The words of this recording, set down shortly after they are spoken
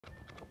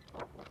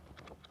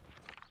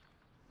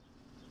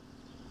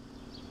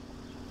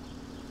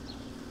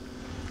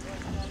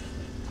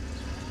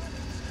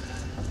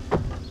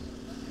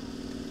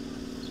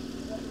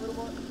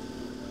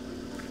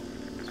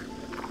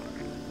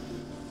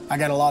I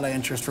got a lot of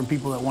interest from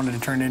people that wanted to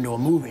turn it into a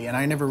movie, and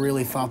I never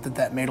really thought that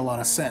that made a lot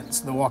of sense.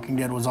 The Walking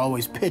Dead was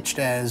always pitched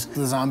as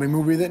the zombie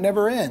movie that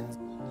never ends.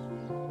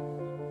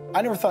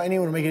 I never thought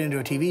anyone would make it into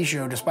a TV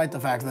show, despite the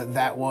fact that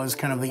that was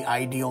kind of the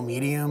ideal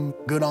medium.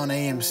 Good on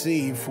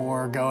AMC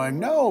for going,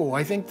 no,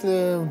 I think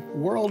the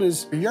world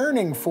is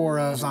yearning for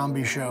a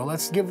zombie show.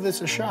 Let's give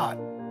this a shot.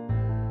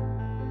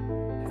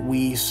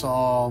 We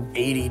saw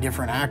 80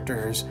 different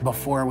actors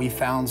before we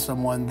found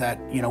someone that,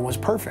 was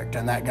perfect,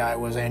 and that guy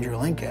was Andrew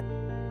Lincoln.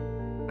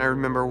 I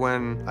remember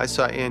when I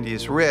saw Andy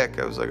as Rick,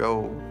 I was like,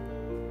 oh,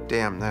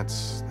 damn,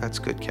 that's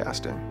good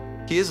casting.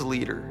 He is a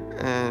leader,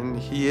 and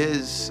he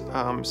is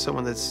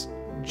someone that's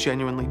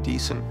genuinely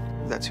decent.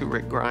 That's who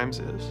Rick Grimes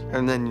is.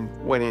 And then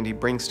what Andy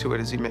brings to it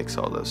is he makes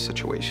all those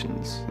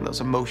situations and those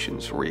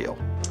emotions real.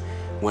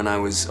 When I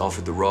was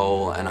offered the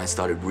role and I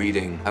started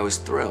reading, I was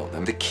thrilled.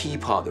 And the key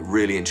part that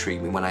really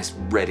intrigued me when I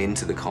read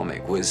into the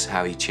comic was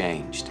how he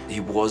changed.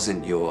 He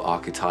wasn't your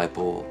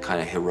archetypal kind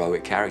of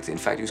heroic character. In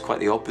fact, he was quite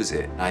the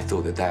opposite. And I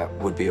thought that that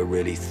would be a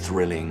really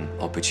thrilling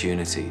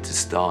opportunity to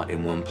start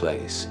in one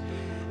place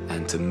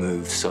and to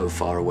move so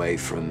far away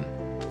from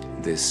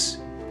this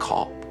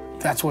cop.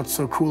 That's what's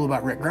so cool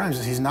about Rick Grimes,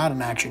 is he's not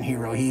an action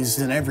hero, he's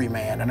an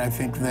everyman. And I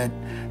think that,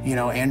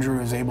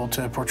 Andrew is able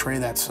to portray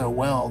that so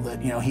well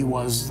that, he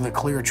was the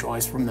clear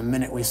choice from the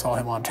minute we saw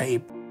him on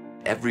tape.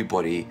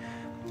 Everybody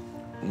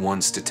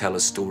wants to tell a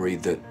story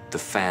that the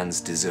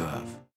fans deserve.